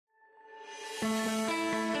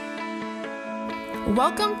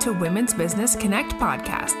Welcome to Women's Business Connect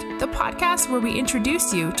podcast, the podcast where we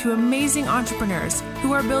introduce you to amazing entrepreneurs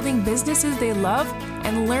who are building businesses they love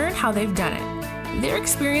and learn how they've done it. Their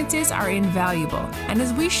experiences are invaluable, and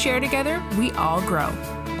as we share together, we all grow.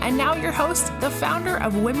 And now your host, the founder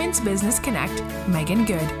of Women's Business Connect, Megan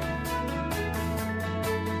Good.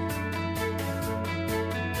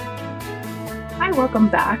 Hi, welcome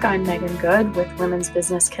back. I'm Megan Good with Women's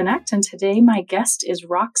Business Connect, and today my guest is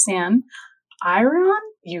Roxanne Iron.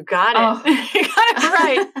 You got it. You got it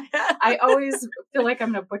right. I always feel like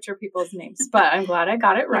I'm going to butcher people's names, but I'm glad I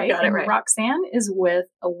got it right. You got it right. Roxanne is with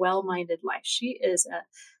A Well-Minded Life. She is a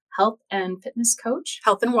health and fitness coach.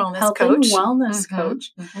 Health and wellness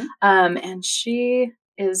coach. And she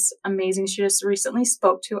is amazing. She just recently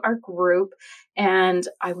spoke to our group, and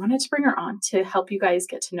I wanted to bring her on to help you guys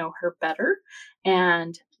get to know her better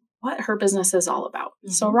and what her business is all about.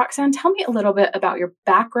 So Roxanne, tell me a little bit about your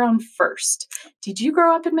background first. Did you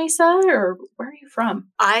grow up in Mesa, or where are you from?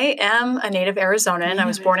 I am a native Arizonan. I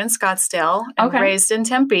was born in Scottsdale and raised in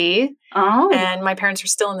Tempe. Oh. And my parents are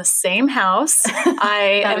still in the same house. Is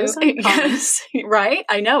uncommon. Yes, right?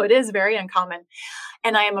 I know, it is very uncommon.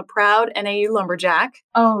 And I am a proud NAU lumberjack.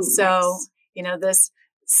 Oh, so, nice. This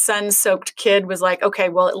sun-soaked kid was like, okay,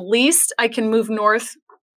 well, at least I can move north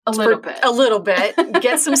a little bit,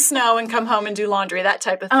 get some snow and come home and do laundry, that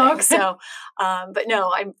type of thing. Oh, okay. So, but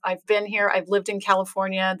no, I've been here. I've lived in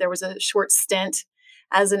California. There was a short stint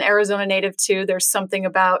as an Arizona native too. There's something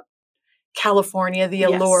about California, the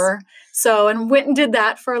allure. So, and went and did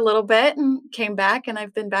that for a little bit and came back, and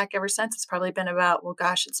I've been back ever since. It's probably been about,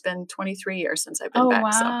 it's been 23 years since I've been back.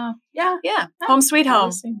 Wow. So Yeah. Home sweet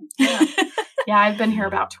home. Yeah. Yeah. I've been here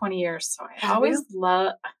about 20 years. So I always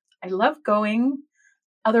love going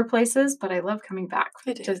other places, but I love coming back.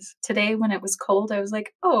 Today, when it was cold, I was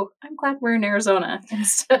like, oh, I'm glad we're in Arizona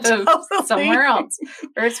instead of somewhere else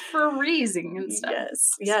where it's freezing and stuff.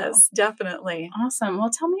 Yes, definitely. Awesome.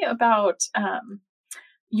 Well, tell me about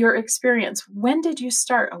your experience. When did you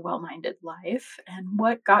start A Well-Minded Life, and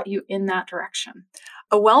what got you in that direction?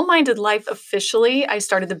 A Well-Minded Life, officially, I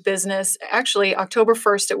started the business, actually, October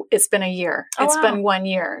 1st, it's been a year. It's been 1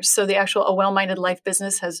 year. So the actual A Well-Minded Life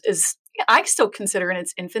business I still consider in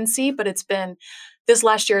its infancy, but this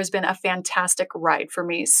last year has been a fantastic ride for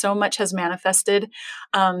me. So much has manifested.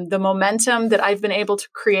 The momentum that I've been able to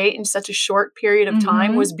create in such a short period of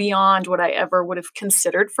time was beyond what I ever would have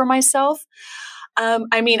considered for myself.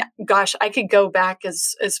 I could go back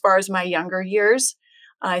as far as my younger years.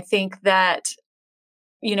 I think that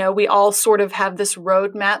we all sort of have this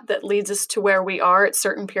roadmap that leads us to where we are at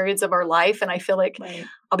certain periods of our life. And I feel like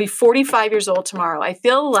I'll be 45 years old tomorrow. I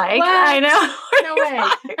feel like, what? I know. No way.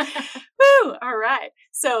 Woo, all right.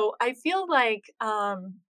 So I feel like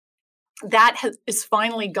that has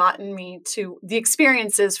finally gotten me to the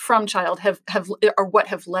experiences from childhood are what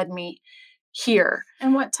have led me here.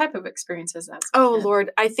 And what type of experiences that's Oh,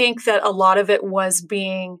 Lord. I think that a lot of it was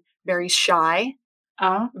being very shy.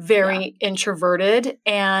 Very introverted,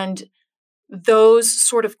 and those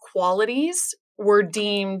sort of qualities were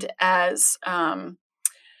deemed as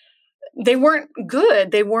they weren't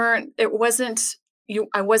good. I wasn't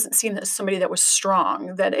seen as somebody that was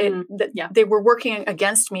strong, they were working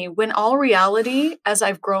against me, when all reality, as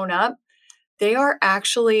I've grown up, they are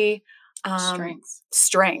actually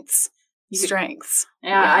strengths.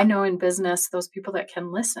 Yeah, I know in business, those people that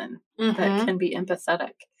can listen, that can be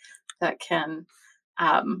empathetic, that can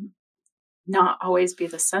not always be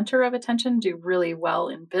the center of attention, do really well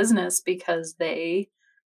in business because they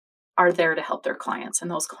are there to help their clients, and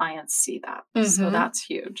those clients see that. So that's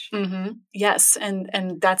huge. Yes.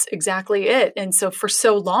 And that's exactly it. And so for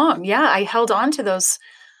so long, I held on to those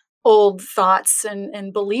old thoughts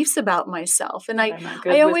and beliefs about myself. And I'm not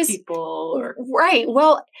good with people. Right.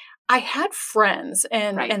 Well, I had friends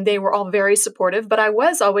and they were all very supportive, but I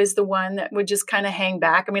was always the one that would just kind of hang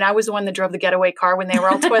back. I mean, I was the one that drove the getaway car when they were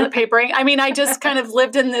all toilet papering. I mean, I just kind of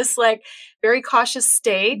lived in this very cautious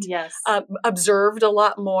state, observed a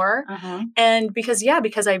lot more. And because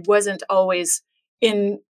I wasn't always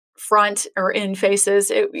in front or in faces,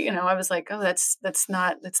 I was like, oh, that's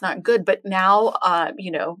not good. But now,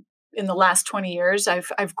 in the last 20 years,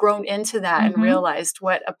 I've grown into that and realized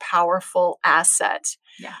what a powerful asset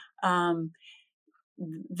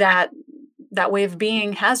that way of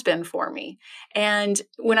being has been for me. And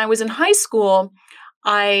when I was in high school,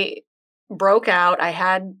 I broke out. I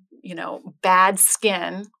had, bad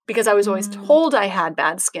skin because I was always told I had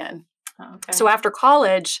bad skin. Okay. So after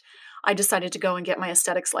college, I decided to go and get my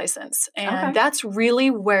aesthetics license. And that's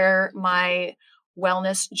really where my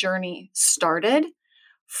wellness journey started.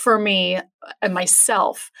 for me and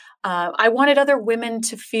myself. I wanted other women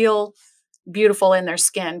to feel beautiful in their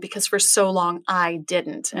skin because for so long I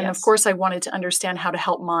didn't. And of course, I wanted to understand how to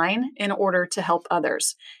help mine in order to help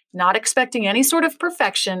others. Not expecting any sort of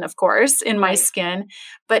perfection, of course, in my skin,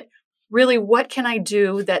 but really, what can I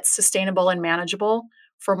do that's sustainable and manageable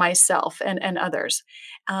for myself and others?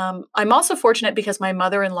 I'm also fortunate because my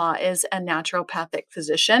mother-in-law is a naturopathic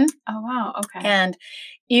physician. Oh, wow. Okay. And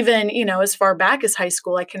even, as far back as high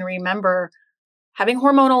school, I can remember having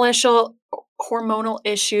hormonal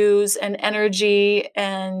issues and energy,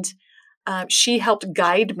 and she helped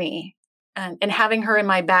guide me. And having her in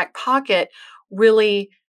my back pocket really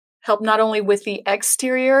helped not only with the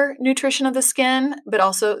exterior nutrition of the skin, but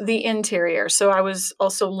also the interior. So I was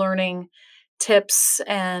also learning tips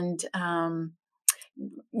and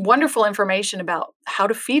wonderful information about how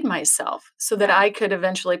to feed myself so that I could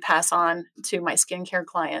eventually pass on to my skincare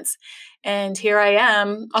clients. And here I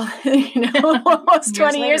am, almost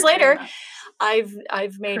 20 years later, I've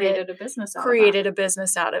created a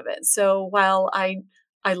business out of it. So while I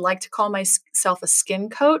like to call myself a skin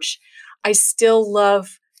coach, I still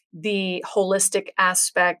love the holistic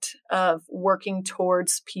aspect of working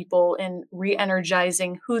towards people and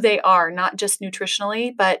re-energizing who they are, not just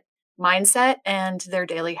nutritionally, but mindset and their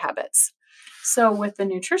daily habits. So with the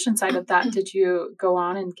nutrition side of that, did you go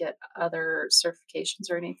on and get other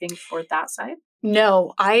certifications or anything for that side?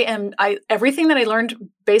 No, everything that I learned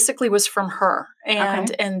basically was from her.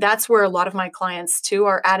 And that's where a lot of my clients too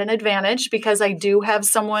are at an advantage, because I do have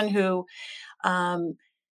someone who,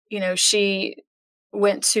 she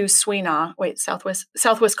went to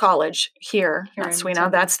Southwest College here, not Sweenaw.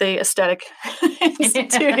 That's the aesthetic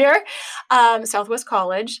institute here, Southwest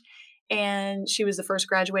College. And she was the first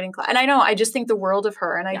graduating class. And I just think the world of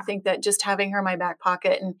her. And I think that just having her in my back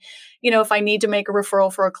pocket and, if I need to make a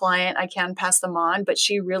referral for a client, I can pass them on. But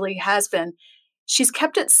she really has been, she's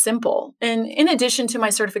kept it simple. And in addition to my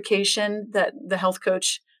certification, that the Health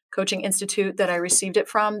Coaching Institute that I received it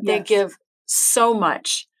from, they give so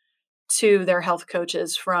much to their health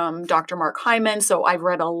coaches from Dr. Mark Hyman. So I've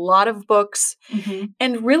read a lot of books,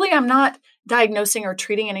 and really I'm not diagnosing or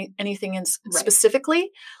treating anything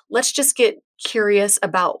specifically. Let's just get curious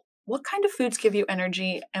about what kind of foods give you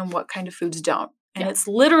energy and what kind of foods don't. And it's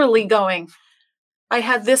literally going, I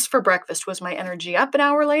had this for breakfast. Was my energy up an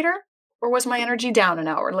hour later or was my energy down an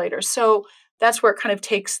hour later? So that's where it kind of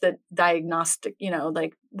takes the diagnostic,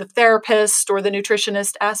 like the therapist or the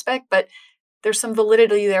nutritionist aspect, but there's some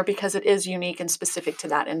validity there because it is unique and specific to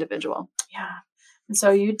that individual. Yeah. And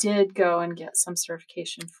so you did go and get some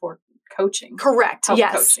certification for coaching. Correct.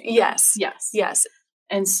 Yes. Coaching. Yes.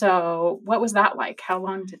 And so what was that like? How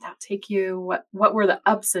long did that take you? What were the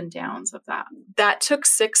ups and downs of that? That took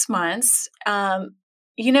 6 months. This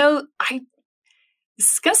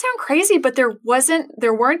is going to sound crazy, but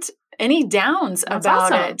there weren't any downs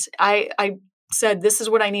about it. I said, this is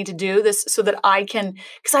what I need to do this so that I can,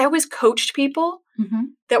 because I always coached people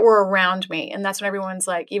that were around me. And that's when everyone's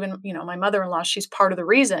like, even, my mother-in-law, she's part of the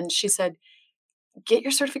reason. She said, get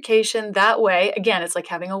your certification that way. Again, it's like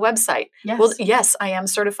having a website. Yes. Well, yes, I am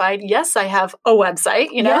certified. Yes, I have a website,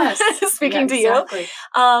 speaking to you.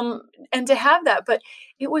 And to have that, but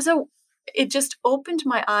it just opened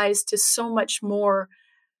my eyes to so much more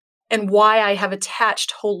and why I have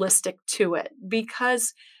attached holistic to it,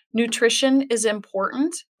 because nutrition is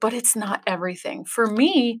important, but it's not everything. For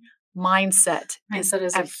me, mindset is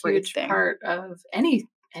a huge part of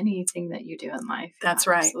anything that you do in life. That's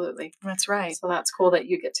right. Absolutely. That's right. So that's cool that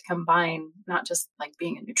you get to combine not just like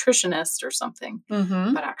being a nutritionist or something,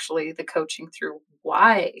 but actually the coaching through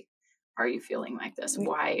why are you feeling like this?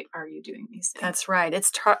 Why are you doing these things? That's right.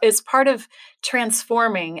 It's part of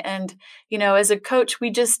transforming. And, as a coach,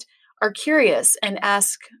 we just are curious and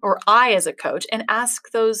ask, or I as a coach, and ask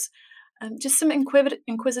those just some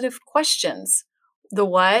inquisitive questions. The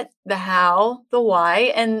what, the how, the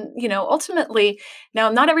why. And, ultimately, now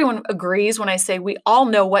not everyone agrees when I say we all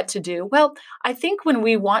know what to do. Well, I think when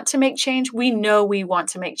we want to make change, we know we want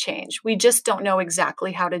to make change. We just don't know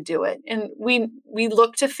exactly how to do it. And we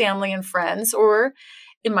look to family and friends, or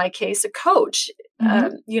in my case, a coach,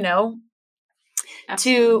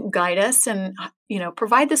 to guide us and,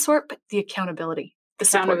 provide the support, but the accountability. The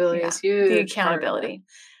accountability is huge. The accountability.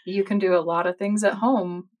 You can do a lot of things at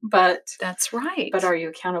home, but that's right. But are you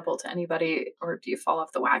accountable to anybody, or do you fall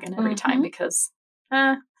off the wagon every time because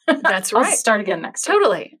that's right. I'll start again next time.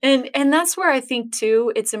 Totally. And that's where I think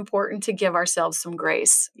too, it's important to give ourselves some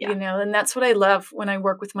grace, and that's what I love when I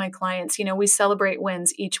work with my clients. We celebrate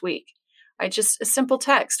wins each week. A simple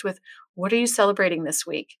text with, what are you celebrating this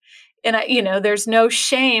week? And there's no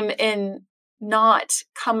shame in not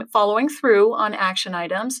following through on action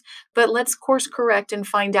items, but let's course correct and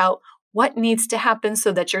find out what needs to happen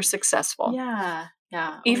so that you're successful. Yeah.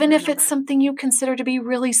 Yeah. Even if it's something you consider to be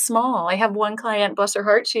really small. I have one client, bless her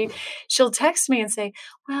heart, she'll text me and say,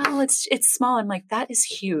 well, it's small. I'm like, that is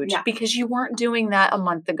huge because you weren't doing that a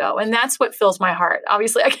month ago. And that's what fills my heart.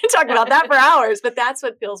 Obviously, I can talk about that for hours, but that's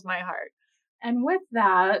what fills my heart. And with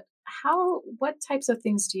that, what types of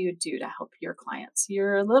things do you do to help your clients?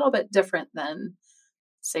 You're a little bit different than,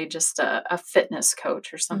 say, just a fitness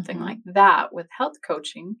coach or something like that. With health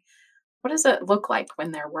coaching, what does it look like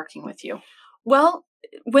when they're working with you? Well,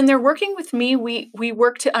 when they're working with me, we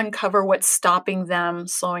work to uncover what's stopping them,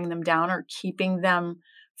 slowing them down, or keeping them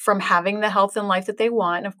from having the health and life that they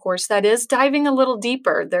want. And of course, that is diving a little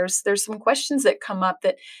deeper. There's some questions that come up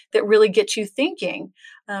that really get you thinking,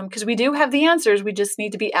 because we do have the answers. We just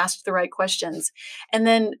need to be asked the right questions. And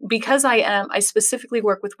then because I specifically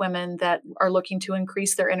work with women that are looking to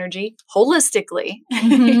increase their energy holistically,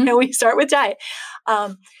 we start with diet.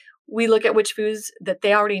 We look at which foods that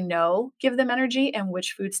they already know give them energy and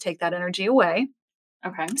which foods take that energy away.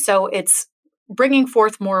 Okay. So it's bringing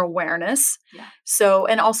forth more awareness. Yeah. So,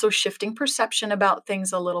 and also shifting perception about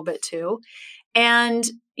things a little bit too. And,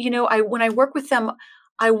 when I work with them,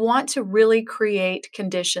 I want to really create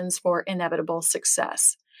conditions for inevitable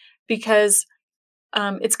success because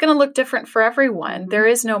it's going to look different for everyone. There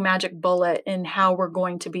is no magic bullet in how we're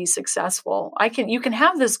going to be successful. You can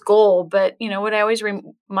have this goal, but what I always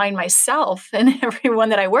remind myself and everyone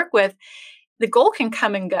that I work with, the goal can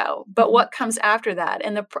come and go, but what comes after that?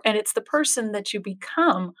 And it's the person that you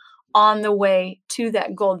become on the way to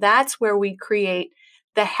that goal. That's where we create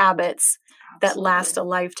the habits that last a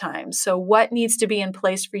lifetime. So what needs to be in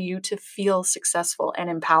place for you to feel successful and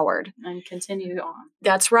empowered? And continue on.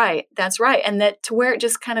 That's right. That's right. And that to where it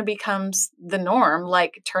just kind of becomes the norm,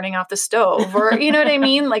 like turning off the stove or, you know what I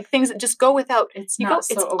mean? Like things that just go without, it's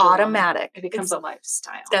automatic. It becomes a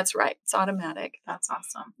lifestyle. That's right. It's automatic. That's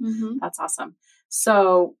awesome. Mm-hmm. That's awesome.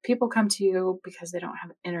 So people come to you because they don't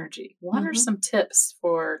have energy. What are some tips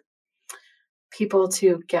for people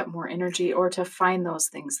to get more energy or to find those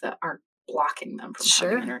things that are blocking them from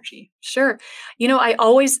having energy? Sure.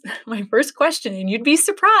 My first question, and you'd be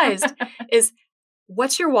surprised, is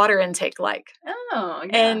what's your water intake like? Oh,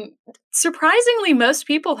 yeah. And surprisingly, most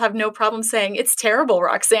people have no problem saying it's terrible,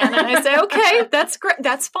 Roxanne. And I say, okay, that's great.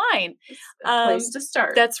 That's fine. It's a place to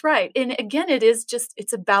start. That's right. And again,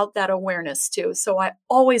 it's about that awareness too. So I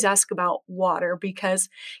always ask about water because,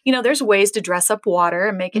 there's ways to dress up water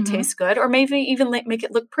and make it taste good, or maybe even make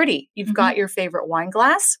it look pretty. You've got your favorite wine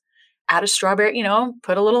glass, add a strawberry,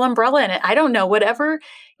 put a little umbrella in it. I don't know, whatever,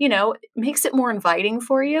 makes it more inviting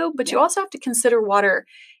for you. But you also have to consider water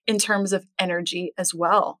in terms of energy as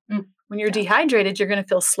well. When you're dehydrated, you're going to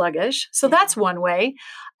feel sluggish. So that's one way.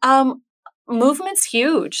 Movement's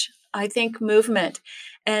huge. I think movement.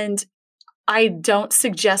 And I don't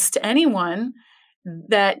suggest to anyone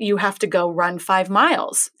that you have to go run 5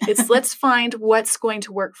 miles. It's let's find what's going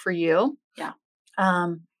to work for you. Yeah.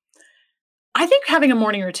 I think having a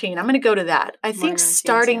morning routine, I'm going to go to that. I think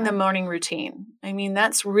starting the morning routine. I mean,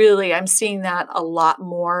 that's really, I'm seeing that a lot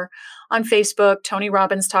more on Facebook. Tony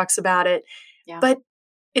Robbins talks about it. Yeah. But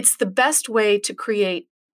it's the best way to create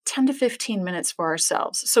 10 to 15 minutes for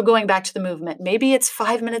ourselves. So going back to the movement, maybe it's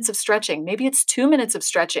 5 minutes of stretching. Maybe it's 2 minutes of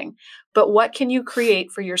stretching. But what can you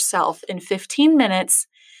create for yourself in 15 minutes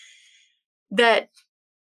that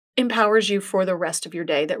empowers you for the rest of your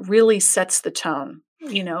day, that really sets the tone?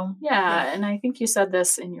 Yeah. And I think you said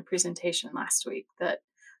this in your presentation last week, that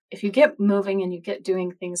if you get moving and you get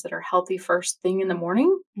doing things that are healthy first thing in the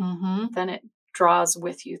morning, then it draws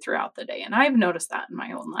with you throughout the day. And I've noticed that in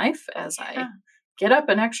my own life as I get up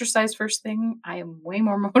and exercise first thing, I am way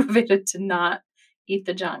more motivated to not eat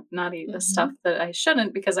the junk, not eat the stuff that I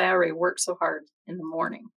shouldn't, because I already work so hard in the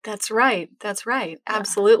morning. That's right. That's right. Yeah.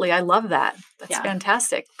 Absolutely. I love that. That's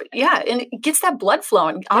fantastic. But and it gets that blood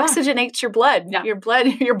flowing, oxygenates your blood. Yeah.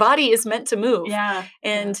 Your body is meant to move. Yeah.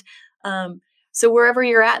 And so wherever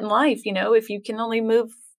you're at in life, if you can only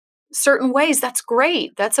move certain ways, that's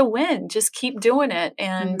great. That's a win. Just keep doing it.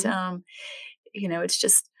 And it's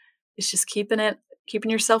just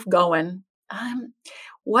keeping yourself going.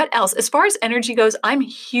 What else? As far as energy goes, I'm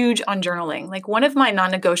huge on journaling. Like one of my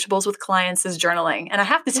non-negotiables with clients is journaling. And I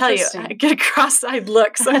have to tell you, I get a cross-eyed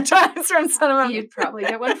look sometimes from some of them. You'd probably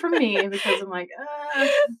get one from me because I'm like,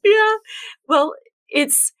 Yeah. Well,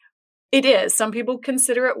 it is. Some people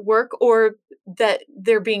consider it work or that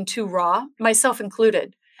they're being too raw, myself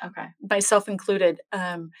included. Okay. Myself included.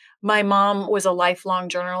 My mom was a lifelong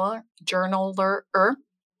journaler.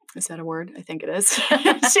 Is that a word? I think it is.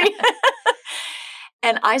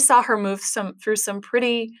 And I saw her move through some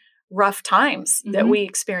pretty rough times that we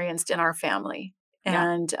experienced in our family.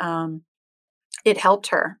 And it helped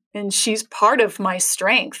her. And she's part of my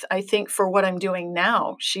strength, I think, for what I'm doing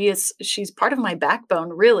now. She's part of my backbone,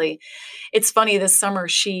 really. It's funny, this summer,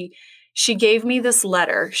 she gave me this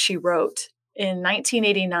letter she wrote in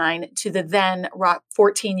 1989 to the then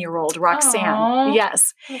 14-year-old Roxanne. Aww,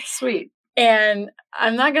 yes. That's sweet. And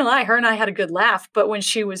I'm not going to lie, her and I had a good laugh. But when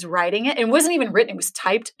she was writing it, it wasn't even written, it was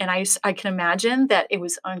typed. And I can imagine that it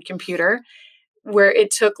was on computer, where it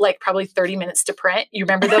took like probably 30 minutes to print. You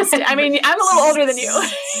remember those? I mean, I'm a little older than you.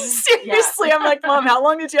 Seriously. Yeah. I'm like, Mom, how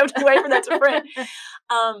long did you have to wait for that to print?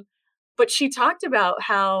 But she talked about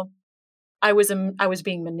how I was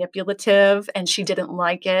being manipulative and she didn't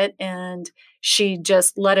like it. And she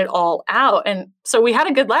just let it all out. And so we had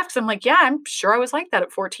a good laugh because I'm like, yeah, I'm sure I was like that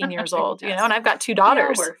at 14 years old, yes. And I've got 2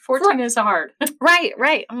 daughters. Yeah, 14 is hard.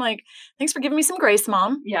 Right. I'm like, thanks for giving me some grace,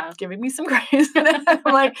 Mom. Yeah. Giving me some grace. I'm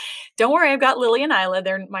like, don't worry, I've got Lily and Isla.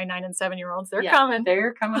 They're my 9 and 7-year-olds. They're coming.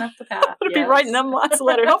 They're coming up the path. I'll be writing them lots of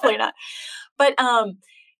letters. Hopefully not. But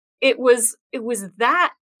it was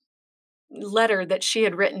that letter that she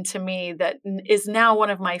had written to me that is now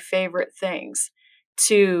one of my favorite things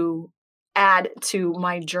to add to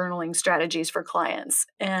my journaling strategies for clients.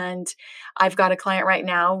 And I've got a client right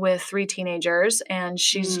now with 3 teenagers, and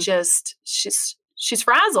she's she's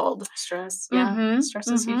frazzled. Stress. Yeah. Stress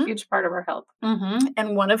is a huge part of our health.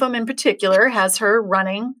 And one of them in particular has her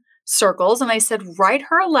running circles. And I said, write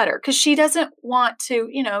her a letter, because she doesn't want to,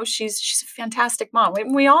 she's a fantastic mom.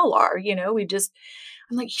 We all are,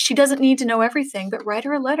 I'm like, she doesn't need to know everything, but write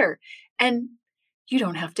her a letter. And you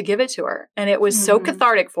don't have to give it to her. And it was so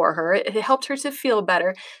cathartic for her. It helped her to feel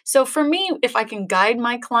better. So for me, if I can guide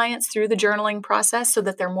my clients through the journaling process so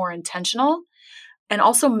that they're more intentional and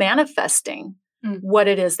also manifesting what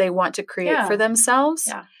it is they want to create for themselves,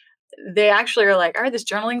 they actually are like, all right, this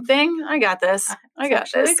journaling thing, I got this. I got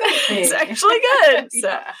this. It's actually good.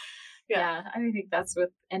 So. Yeah, I think that's with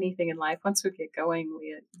anything in life. Once we get going,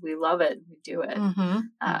 we love it. We do it.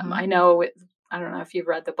 I know, I don't know if you've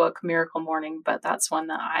read the book Miracle Morning, but that's one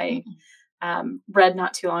that I read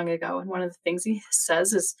not too long ago. And one of the things he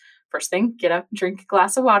says is, first thing, get up, drink a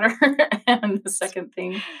glass of water. And the second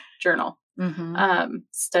thing, journal.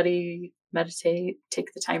 Study, meditate,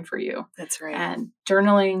 take the time for you. That's right. And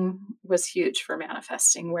journaling was huge for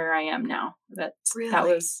manifesting where I am now. That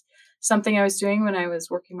was something I was doing when I was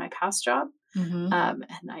working my past job. And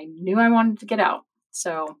I knew I wanted to get out.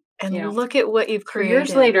 So, look at what you've created. 3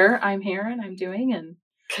 years later, I'm here and I'm doing, and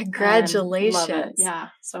congratulations. And love it. Yeah.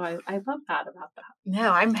 So I love that about that.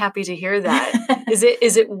 No, I'm happy to hear that. Is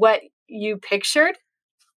it what you pictured?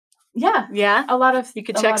 Yeah. Yeah. A lot of, you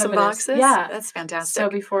could check some boxes. Yeah. That's fantastic. So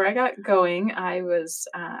before I got going, I was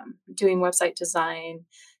doing website design,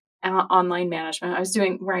 online management. I was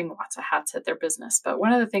wearing lots of hats at their business. But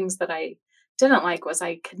one of the things that I didn't like was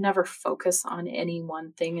I could never focus on any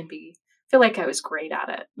one thing and feel like I was great at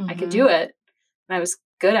it. I could do it and I was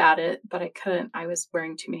good at it, but I was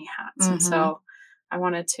wearing too many hats. And so I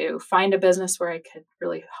wanted to find a business where I could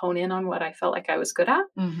really hone in on what I felt like I was good at.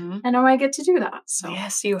 And now I get to do that. So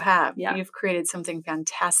yes, you have. Yeah. You've created something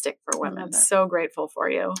fantastic for women. So grateful for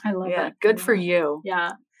you. I love it. Good for you.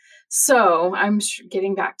 Yeah. So I'm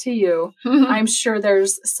getting back to you. I'm sure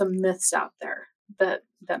there's some myths out there that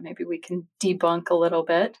maybe we can debunk a little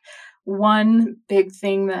bit. One big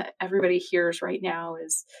thing that everybody hears right now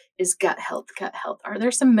is gut health. Are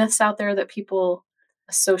there some myths out there that people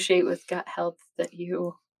associate with gut health that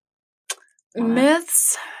you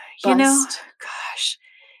myths? Bust? Gosh,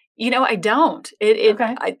 I don't.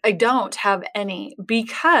 Okay. I don't have any,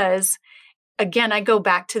 because again, I go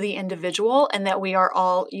back to the individual and that we are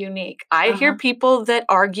all unique. I hear people that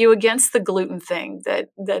argue against the gluten thing, that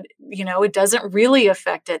it doesn't really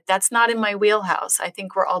affect it. That's not in my wheelhouse. I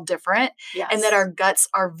think we're all different, and that our guts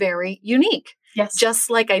are very unique. Yes.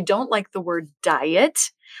 Just like I don't like the word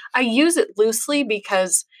diet. I use it loosely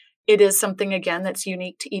because it is something, again, that's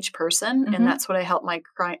unique to each person. And that's what I help my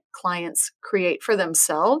clients create for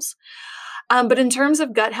themselves. But in terms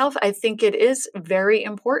of gut health, I think it is very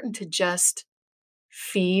important to just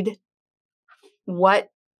feed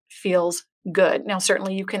what feels good. Now,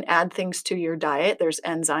 certainly you can add things to your diet. There's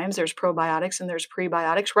enzymes, there's probiotics, and there's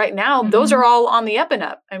prebiotics. Right now, those are all on the up and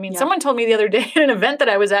up. I mean, someone told me the other day at an event that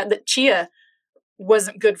I was at that chia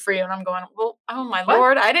wasn't good for you. And I'm going, well, oh my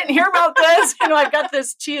Lord, I didn't hear about this. I've got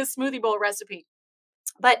this chia smoothie bowl recipe.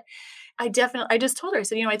 But I just told her, I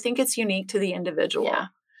said, I think it's unique to the individual. Yeah.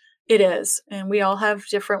 It is. And we all have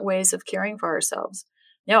different ways of caring for ourselves.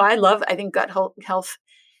 I think gut health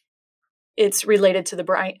it's related to the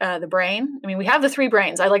brain. I mean, we have the 3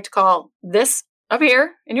 brains. I like to call this up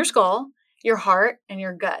here in your skull, your heart, and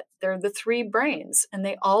your gut. They're the 3 brains, and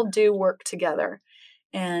they all do work together.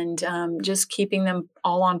 And just keeping them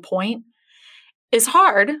all on point is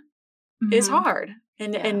hard. Is hard.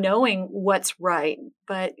 And knowing what's right.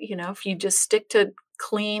 But, if you just stick to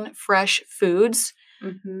clean, fresh foods,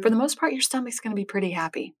 for the most part, your stomach's going to be pretty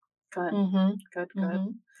happy. Good. Good.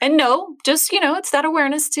 And no, just, it's that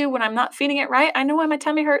awareness too. When I'm not feeding it right, I know why my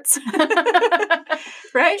tummy hurts.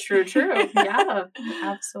 Right? True. Yeah,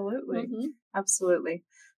 absolutely. Absolutely.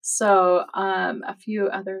 So a few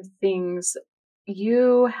other things.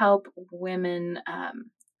 You help women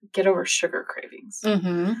get over sugar cravings.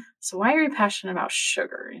 So why are you passionate about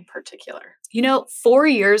sugar in particular? 4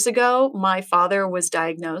 years ago, my father was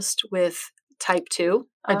diagnosed with type 2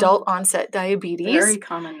 adult onset diabetes. Very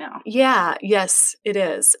common now. Yeah. Yes, it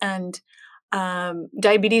is. And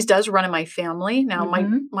diabetes does run in my family. Now,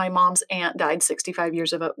 my mom's aunt died 65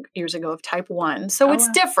 years ago of type 1. So it's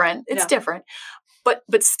different. It's different.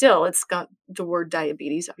 But still, it's got the word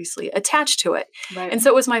diabetes, obviously, attached to it. Right. And so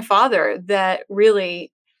it was my father that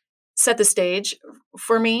really set the stage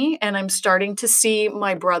for me. And I'm starting to see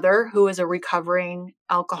my brother, who is a recovering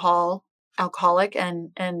alcoholic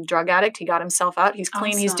and drug addict. He got himself out. He's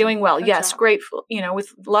clean. Awesome. He's doing well. Good yes. Job. Grateful,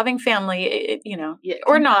 with loving family,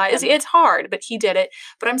 or not. It's hard, but he did it.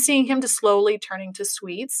 But I'm seeing him to slowly turning to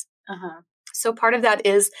sweets. So part of that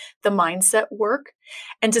is the mindset work.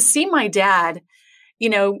 And to see my dad,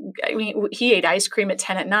 he ate ice cream at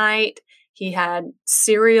 10 at night. He had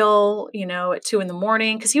cereal, at 2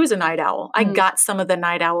 a.m. because he was a night owl. I got some of the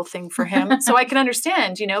night owl thing for him. So I can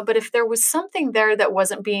understand, but if there was something there that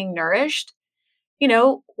wasn't being nourished,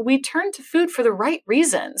 we turn to food for the right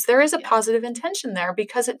reasons. There is a positive intention there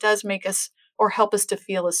because it does make us or help us to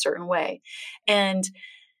feel a certain way. And,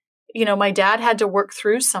 my dad had to work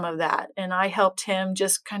through some of that. And I helped him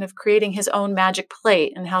just kind of creating his own magic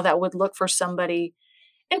plate and how that would look for somebody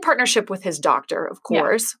in partnership with his doctor, of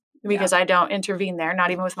course. Because I don't intervene there,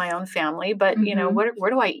 not even with my own family. But,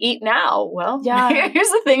 where do I eat now? Well, here's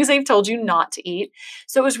the things they've told you not to eat.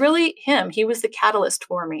 So it was really him. He was the catalyst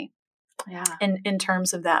for me in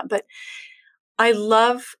terms of that. But I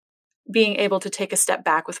love being able to take a step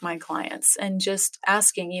back with my clients and just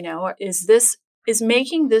asking, is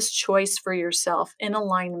making this choice for yourself in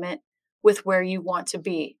alignment with where you want to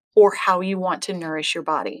be or how you want to nourish your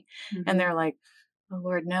body? And they're like, oh,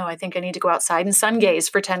 Lord, no, I think I need to go outside and sun gaze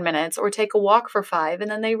for 10 minutes or take a walk for 5. And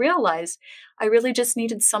then they realized I really just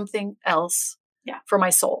needed something else for my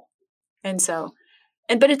soul. And so,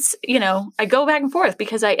 but it's, I go back and forth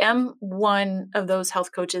because I am one of those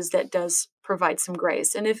health coaches that does provide some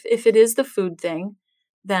grace. And if it is the food thing,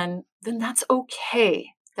 then that's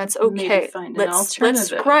okay. That's okay. Maybe find an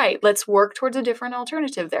alternative. Let's work towards a different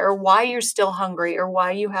alternative there, or why you're still hungry or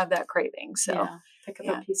why you have that craving. So pick up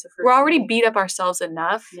a piece of fruit. We're already beat up ourselves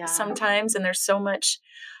enough sometimes, and there's so much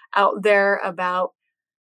out there about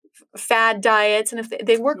fad diets, and if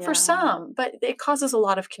they work for some, but it causes a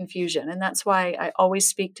lot of confusion, and that's why I always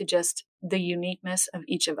speak to just the uniqueness of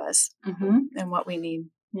each of us and what we need.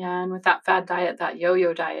 Yeah, and with that fad diet, that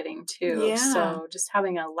yo-yo dieting too. Yeah. So just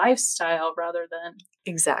having a lifestyle rather than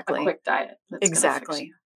a quick diet.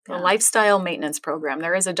 Exactly. The lifestyle maintenance program.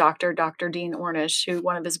 There is a doctor, Dr. Dean Ornish, who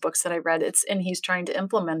one of his books that I read, and he's trying to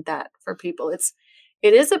implement that for people.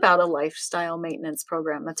 It is about a lifestyle maintenance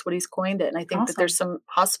program. That's what he's coined it. And I think that there's some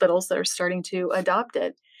hospitals that are starting to adopt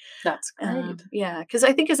it. That's great. Because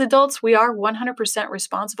I think as adults, we are 100%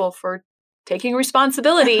 responsible for taking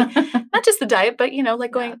responsibility, not just the diet, but,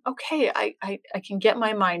 going, okay, I can get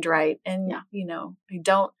my mind right. And, I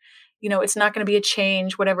don't, it's not going to be a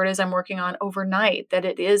change, whatever it is I'm working on overnight, that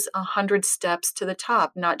it is 100 steps to the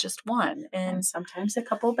top, not just one. And sometimes a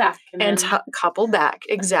couple back. Couple back.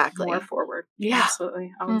 Exactly. More forward. Yeah.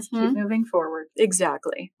 Absolutely. Always keep moving forward.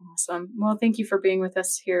 Exactly. Awesome. Well, thank you for being with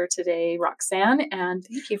us here today, Roxanne. And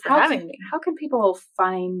thank you for having me. How can people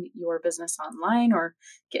find your business online or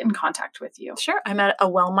get in contact with you? Sure. I'm at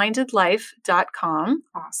awellmindedlife.com.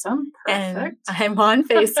 Awesome. Perfect. And I'm on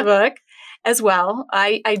Facebook as well.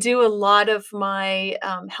 I do a lot of my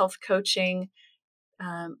health coaching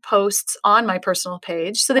posts on my personal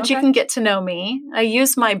page so that you can get to know me. I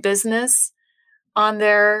use my business on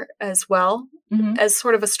there as well as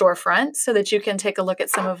sort of a storefront so that you can take a look at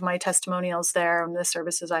some of my testimonials there and the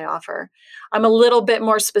services I offer. I'm a little bit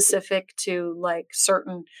more specific to like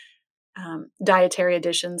certain dietary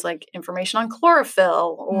additions, like information on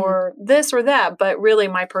chlorophyll or this or that. But really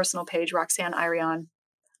my personal page, Roxanne Irion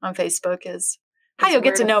on Facebook, is how you'll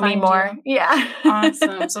get to know me more. You. Yeah.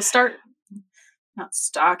 Awesome. So start not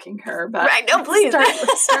stalking her, but right, no, please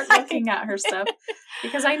start looking at her stuff,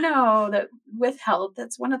 because I know that with help,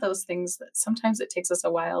 that's one of those things that sometimes it takes us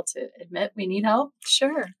a while to admit we need help.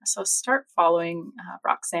 Sure. So start following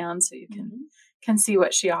Roxanne so you can see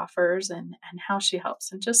what she offers and how she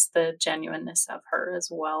helps, and just the genuineness of her as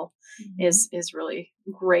well is really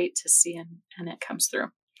great to see, and it comes through.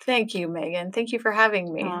 Thank you, Megan. Thank you for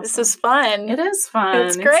having me. Awesome. This is fun. It is fun.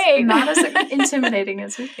 It's great. It's not as intimidating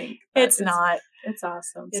as we think. It's not. It's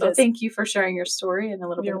awesome. It so is. Thank you for sharing your story and a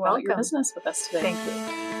little bit about your welcome. business with us today. Thank you.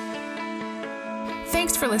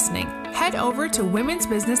 Thanks for listening. Head over to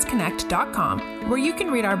womensbusinessconnect.com, where you can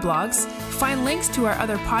read our blogs, find links to our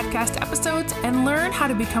other podcast episodes, and learn how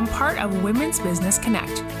to become part of Women's Business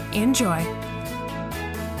Connect. Enjoy.